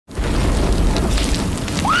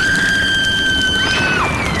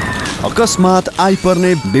अकस्मात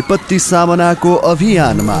आइपर्ने विपत्ति सामनाको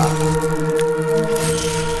अभियानमा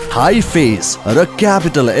हाई फेस र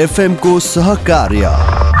क्यापिटल एफएम को सहकार्य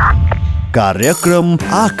कार्यक्रम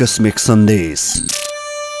आकस्मिक सन्देश।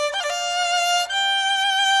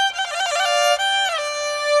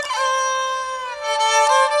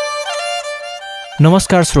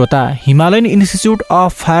 नमस्कार श्रोता, Himalayan institute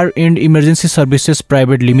of fire and emergency services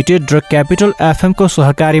private limited र क्यापिटल एफएम को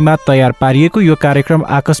सहकारीमा तयार पारिएको यो कार्यक्रम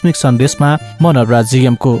आकस्मिक सन्देशमा म नवराज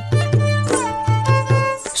जीएमको।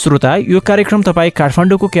 श्रोता, यो कार्यक्रम तपाईँ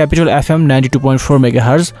काठमाडौँको क्यापिटल एफएम 92.4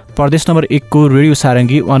 मेगाहर्ज, प्रदेश नम्बर 1 को रेडियो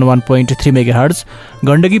सारङ्गी 101.3 मेगाहर्ज,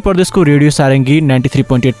 गण्डकी प्रदेशको रेडियो सारङ्गी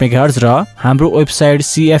 93.8 मेगाहर्ज र हाम्रो वेबसाइट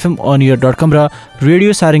cfmoneer.com र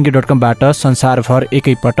रेडियो सारङ्गी.com बाट संसारभर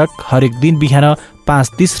एकैपटक हरेक दिन बिहान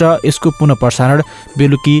 5:30 र यसको पुनः प्रसारण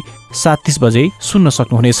बेलुकी 7:30 बजे सुन्न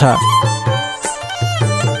सक्नुहुनेछ।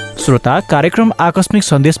 श्रोता, कार्यक्रम आकस्मिक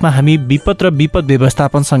सन्देशमा हामी विपद र विपद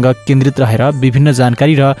व्यवस्थापनसँग केन्द्रित रहेर विभिन्न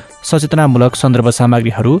जानकारी र सचेतनामूलक सन्दर्भ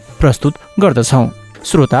सामग्रीहरू प्रस्तुत गर्दछौँ।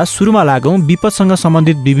 श्रोता, सुरुमा लागौँ विपदसँग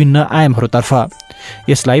सम्बन्धित विभिन्न आयामहरूतर्फ।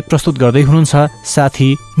 यसलाई प्रस्तुत गर्दै हुनुहुन्छ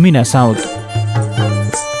साथी मिना साउद।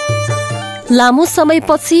 लामो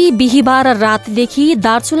समयपछि बिहिबार रातदेखि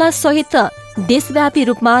दार्चुला सहित देशव्यापी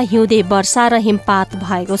रूपमा हिउँदे वर्षा र हिमपात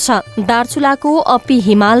भएको छ। दार्चुलाको अपी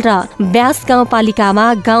हिमाल र ब्यास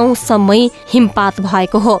गाउँपालिकामा गाउँसम्मै हिमपात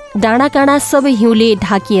भएको हो। डाँडाकाँडा सबै हिउँले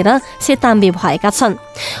ढाकिएर सेताम्बे भएका छन्।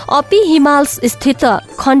 अपी हिमाल स्थित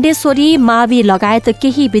खण्डेश्वरी मावि लगायत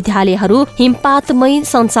केही विद्यालयहरू हिमपातमै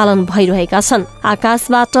सञ्चालन भइरहेका छन्।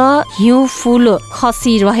 आकाशबाट हिउँ फूल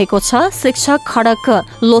खसिरहेको छ। शिक्षक खडक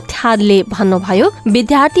लोथ्याले भन्नुभयो,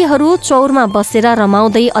 विद्यार्थीहरू चौरमा बसेर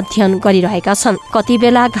रमाउँदै अध्ययन गरिरहेका छन्। कति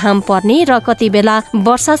बेला घाम पर्ने र कति बेला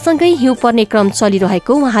वर्षासँगै हिउँ पर्ने क्रम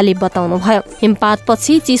चलिरहेको उहाँले बताउनुभयो।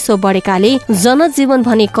 हिमपातपछि चिसो बढेकाले जनजीवन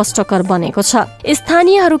भने कष्टकर बनेको छ।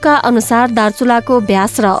 स्थानीयहरूका अनुसार दार्चुलाको ब्यास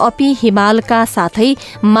र अपी हिमालका साथै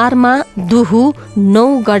मार्मा, दुहु,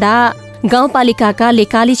 नौगडा गाउँपालिकाका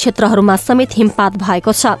लेकाली क्षेत्रहरूमा समेत हिमपात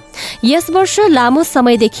भएको छ। यस वर्ष लामो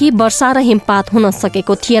समयदेखि वर्षा र हिमपात हुन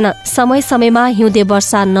सकेको थिएन। समय समयमा हिउँदे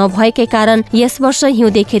वर्षा नभएकै कारण यस वर्ष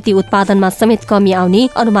हिउँदे खेती उत्पादनमा समेत कमी आउने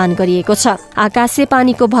अनुमान गरिएको छ। आकाशे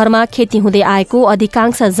पानीको भरमा खेती हुँदै आएको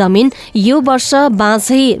अधिकांश जमिन यो वर्ष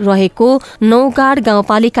बाँझै रहेको नौगाड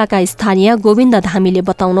गाउँपालिकाका स्थानीय गोविन्द धामीले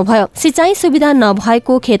बताउनुभयो। सिंचाई सुविधा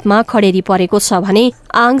नभएको खेतमा खडेरी परेको छ भने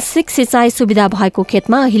आंशिक सिंचाई सुविधा भएको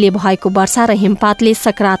खेतमा अहिले भएको वर्षा र हिमपातले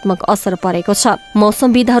सकारात्मक असर परेको छ।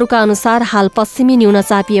 मौसमविदहरूका अनुसार हाल पश्चिमी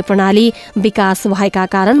न्यूनचापीय प्रणाली विकास भएका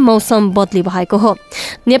कारण मौसम बदली भएको हो।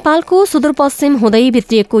 नेपालको सुदूरपश्चिम हुँदै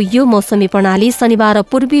भित्रिएको यो मौसमी प्रणाली शनिबार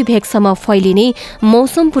पूर्वी भेगसम्म फैलिने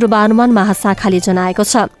मौसम पूर्वानुमान महाशाखाले जनाएको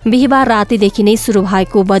छ। बिहिबार रातिदेखि नै शुरू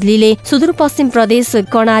भएको बदलीले सुदूरपश्चिम प्रदेश,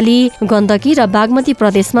 कर्णाली, गण्डकी र बागमती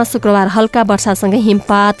प्रदेशमा शुक्रबार हल्का वर्षासँगै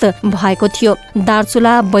हिमपात भएको थियो।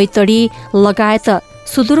 दार्चुला, बैतडी लगायत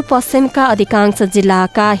सुदूरपश्चिमका अधिकांश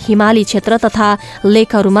जिल्लाका हिमाली क्षेत्र तथा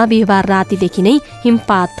लेकहरूमा बिहिबार रातिदेखि नै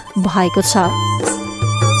हिमपात भएको छ।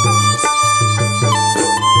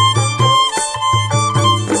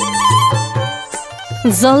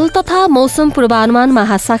 जल तथा मौसम पूर्वानुमान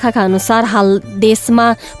महाशाखाका अनुसार हाल देशमा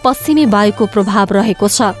पश्चिमी वायुको प्रभाव रहेको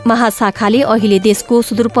छ। महाशाखाले अहिले देशको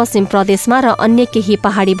सुदूरपश्चिम प्रदेशमा र अन्य केही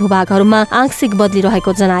पहाडी भूभागहरूमा आंशिक बदली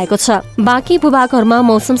रहेको जनाएको छ। बाँकी भूभागहरूमा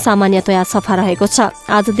मौसम सामान्यतया सफा रहेको छ।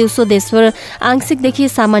 आज दिउँसो देशभर आंशिकदेखि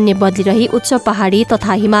सामान्य बदली रही उच्च पहाडी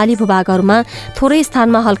तथा हिमाली भूभागहरूमा थोरै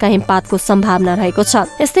स्थानमा हल्का हिमपातको सम्भावना रहेको छ।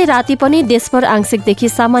 यस्तै राति पनि देशभर आंशिकदेखि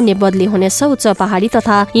सामान्य बदली हुनेछ। उच्च पहाडी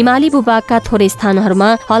तथा हिमाली भूभागका थोरै स्थानहरूमा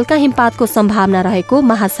हल्का हिमपातको सम्भावना रहेको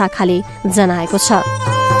महाशाखाले जनाएको छ।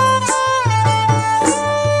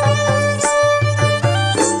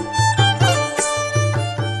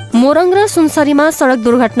 मोरङ र सुनसरीमा सड़क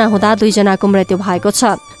दुर्घटना हुँदा 2 जनाको मृत्यु भएको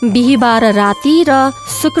छ। बिहिबार राति र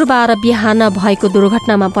शुक्रबार बिहान भएको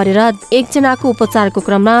दुर्घटनामा परेर 1 जनाको उपचारको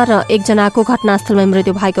क्रममा र 1 जनाको घटनास्थलमा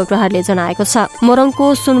मृत्यु भएको प्रहरीले जनाएको छ। मोरङको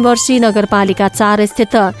सुनवर्सी नगरपालिका 4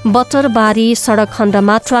 स्थित बटरबारी सड़क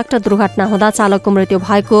खण्डमा ट्र्याक्टर दुर्घटना हुँदा चालकको मृत्यु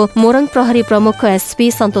भएको मोरङ प्रहरी प्रमुख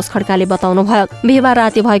एसपी सन्तोष खड्काले बताउनुभयो। बिहिबार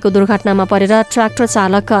राति भएको दुर्घटनामा परेर ट्र्याक्टर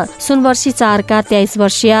चालक सुनवर्सी 4 का 23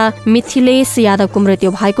 वर्षीय मिथिलेश यादवको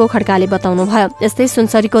मृत्यु भएको खड्काले बताउनुभयो। यस्तै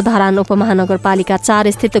सुनसरीको धरान उपमहानगरपालिका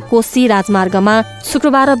 4 स्थित कोशी राजमार्गमा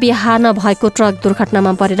शुक्रबार बिहान भएको ट्रक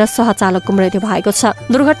दुर्घटनामा परेर सहचालकको मृत्यु भएको छ।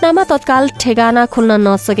 दुर्घटनामा तत्काल ठेगाना खुल्न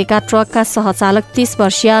नसकेका ट्रकका सहचालक 30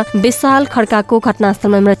 वर्षीय विशाल खड्काको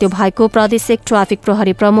घटनास्थलमा मृत्यु भएको प्रादेशिक ट्राफिक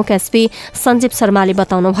प्रहरी प्रमुख एसपी सञ्जीव शर्माले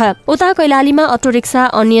बताउनुभयो। उता कैलालीमा अटो रिक्सा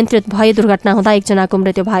अनियन्त्रित भई दुर्घटना हुँदा एकजनाको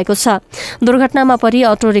मृत्यु भएको छ। दुर्घटनामा परि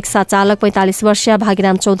अटो रिक्सा चालक 45 वर्षीय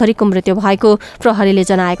भागीराम चौधरीको मृत्यु भएको प्रहरीले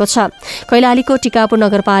जनाएको छ। कैलालीको टिकापुर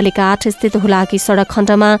नगरपालिका 8 स्थित हुलाकी सड़क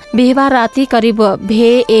खण्डमा बिहिबार राति करिब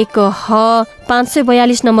V1H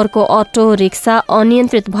 542 नम्बरको अटो रिक्सा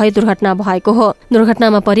अनियन्त्रित भई दुर्घटना भएको हो।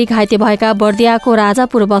 दुर्घटनामा परि घाइते भएका बर्दियाको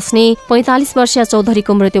राजापुर बस्ने 45 वर्षीय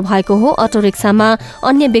चौधरीको मृत्यु भएको हो। अटो रिक्सामा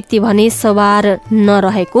अन्य व्यक्ति भने सवार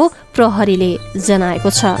नरहेको प्रहरीले जनाएको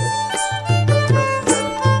छ।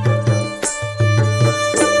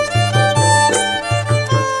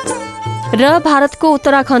 र भारतको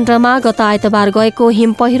उत्तराखण्डमा गत आइतबार गएको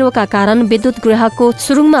हिम पहिरोका कारण विद्युत गृहको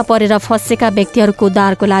सुरुङमा परेर फँसेका व्यक्तिहरूको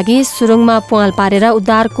उद्धारको लागि सुरुङमा प्वाल पारेर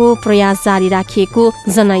उद्धारको प्रयास जारी राखिएको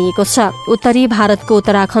जनाइएको छ। उत्तरी भारतको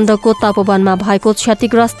उत्तराखण्डको तपोवनमा भएको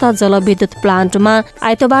क्षतिग्रस्त जलविद्युत प्लान्टमा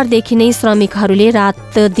आइतबारदेखि नै श्रमिकहरूले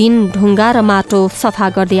रात दिन ढुङ्गा र माटो सफा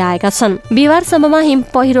गर्दै आएका छन्। बिहिबारसम्ममा हिम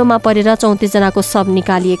पहिरोमा परेर 34 जनाको शव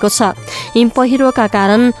निकालिएको छ। हिम पहिरोका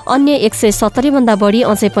कारण अन्य 170 भन्दा बढी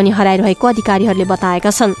अझै पनि हराइरहेको अधिकारीहरूले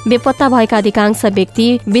बताएका छन्। बेपत्ता भएका अधिकांश व्यक्ति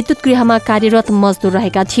विद्युत गृहमा कार्यरत मजदुर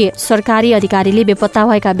रहेका थिए। सरकारी अधिकारीले बेपत्ता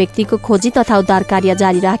भएका व्यक्तिको खोजी तथा उद्धार कार्य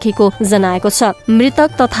जारी राखेको जनाएको छ। मृतक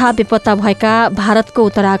तथा बेपत्ता भएका भारतको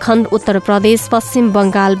उत्तराखण्ड, उत्तर प्रदेश, पश्चिम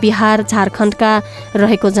बंगाल, बिहार, झारखण्डका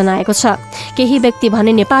रहेको जनाएको छ। केही व्यक्ति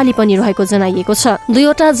भने नेपाली पनि रहेको जनाइएको छ।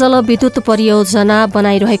 2वटा जलविद्युत परियोजना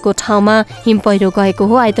बनाइरहेको ठाउँमा हिम पहिरो गएको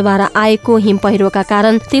हो। आइतबार आएको हिम पहिरोका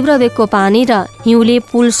कारण तीव्र वेगको पानी र हिउँले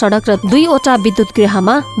पुल, सडक र 2वटा विद्युत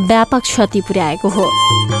गृहमा व्यापक क्षति पुर्याएको हो।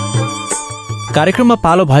 कार्यक्रममा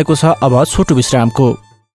पालो भएको छ अब छोटो विश्रामको।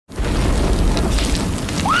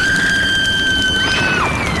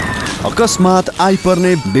 अकस्मात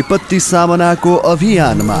आइपर्ने विपत्ति सामनाको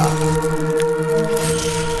अभियानमा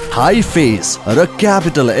हाई फेस र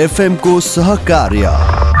क्यापिटल एफएम को सहकार्य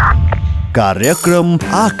कार्यक्रम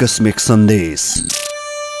आकस्मिक सन्देश।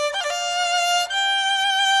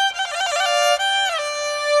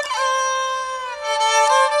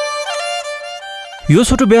 यो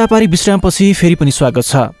छोटो व्यापारिक विश्रामपछि फेरि पनि स्वागत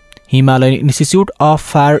छ। Himalayan institute of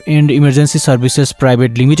fire and emergency services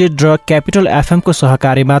private limited र क्यापिटल एफएमको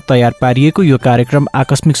सहकार्यमा तयार पारिएको यो कार्यक्रम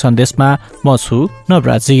आकस्मिक सन्देशमा म छु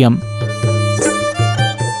नवराज जिएम।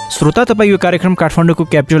 श्रोता, तपाईँ यो कार्यक्रम काठमाडौँको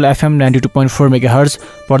क्यापिटल एफएम 92.4 मेगाहर्ज,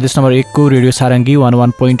 प्रदेश नम्बर 1 को रेडियो सारङ्गी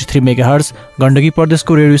 101.3 मेगाहर्ज, गण्डकी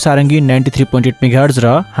प्रदेशको रेडियो सारङ्गी 93.8 मेगाहर्ज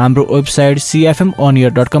र हाम्रो वेबसाइट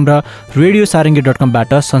cfmoniair.com र रेडियो सारङ्गी.com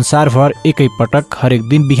संसारभर एकैपटक हरेक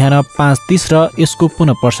दिन बिहान 5:30 र यसको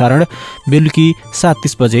पुनः प्रसारण बेलुकी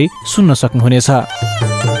 7:30 बजे सुन्न सक्नुहुनेछ।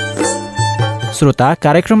 श्रोता,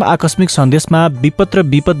 कार्यक्रम आकस्मिक सन्देशमा विपद र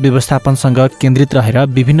विपद व्यवस्थापनसँग केन्द्रित रहेर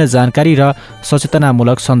विभिन्न जानकारी र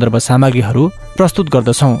सचेतनामूलक सन्दर्भ सामग्रीहरू प्रस्तुत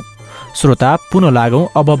गर्दछौं। श्रोता, पुनः लागौं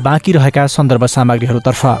अब बाँकी रहेका सन्दर्भ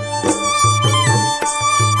सामग्रीहरूतर्फ।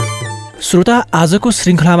 श्रोता, आजको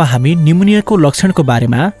श्रृङ्खलामा हामी निमोनियाको लक्षणको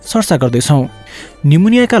बारेमा चर्चा गर्दैछौं।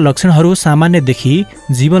 निमोनियाका लक्षणहरू सामान्यदेखि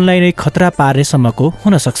जीवनलाई नै खतरा पार्नेसम्मको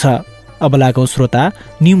हुन सक्छ। अब लागौं श्रोता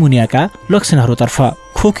निमोनियाका लक्षणहरूतर्फ।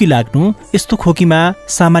 खोकी लाग्नु, यस्तो खोकीमा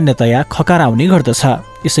सामान्यतया खकार आउने गर्दछ।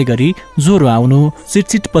 यसै गरी ज्वरो आउनु,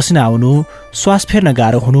 चिटचिट पसिना आउनु, श्वास फेर्न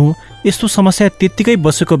गाह्रो हुनु, यस्तो समस्या त्यत्तिकै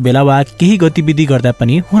बसेको बेला वा केही गतिविधि गर्दा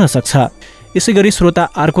पनि हुन सक्छ। यसै गरी श्रोता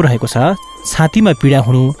अर्को रहेको छ छातीमा पीडा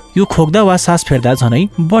हुनु, यो खोक्दा वा सास फेर्दा झनै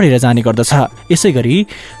बढेर जाने गर्दछ। यसै गरी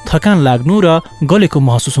थकान लाग्नु र गलेको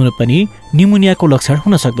महसुस हुनु पनि निमोनियाको लक्षण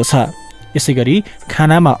हुन सक्दछ। यसै गरी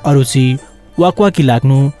खानामा अरुचि, वाकवाकी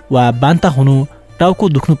लाग्नु वा बान्ता हुनु, टाउको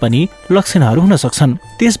दुख्नु पनि लक्षणहरू हुन सक्छन्।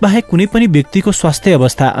 त्यसबाहेक कुनै पनि व्यक्तिको स्वास्थ्य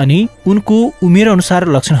अवस्था अनि उनको उमेर अनुसार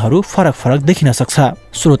लक्षणहरू फरक फरक देखिन सक्छ।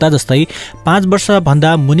 श्रोता, जस्तै 5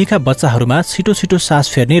 वर्षभन्दा मुनिका बच्चाहरूमा छिटो छिटो सास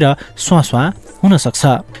फेर्ने र स्वास्वा हुन सक्छ।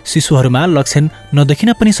 शिशुहरूमा लक्षण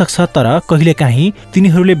नदेखिन पनि सक्छ, तर कहिलेकाहीँ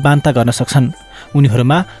तिनीहरूले बान्ता गर्न सक्छन्।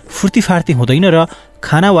 उनीहरूमा फुर्तीफार्ती हुँदैन र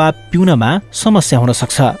खाना वा पिउनमा समस्या हुन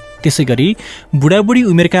सक्छ। त्यसै गरी बुढाबुढी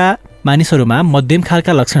उमेरका मानिसहरूमा मध्यम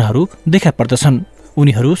खालका लक्षणहरू देखा पर्दछन्।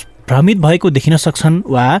 उनीहरू भ्रमित भएको देखिन सक्छन्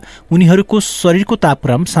वा उनीहरूको शरीरको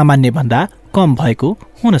तापक्रम सामान्य भन्दा कम भएको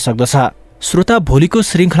हुन सक्दछ। श्रोता, भोलिको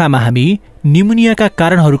श्रृङ्खलामा हामी निमोनियाका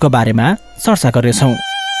कारणहरूको बारेमा चर्चा गर्नेछौँ।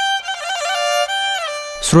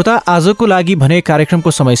 श्रोता, आजको लागि भने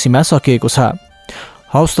कार्यक्रमको समय सीमा सकिएको छ।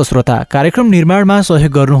 हवस् त श्रोता, कार्यक्रम निर्माणमा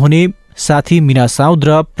सहयोग गर्नुहुने साथी मिना साउद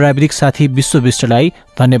र प्राविधिक साथी विश्व विष्टलाई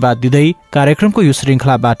धन्यवाद दिँदै कार्यक्रमको यो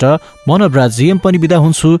श्रृङ्खलाबाट मनोज राज जीएम पनि बिदा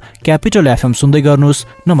हुन्छु। क्यापिटल एफएम सुन्दै गर्नुहोस्।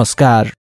 नमस्कार।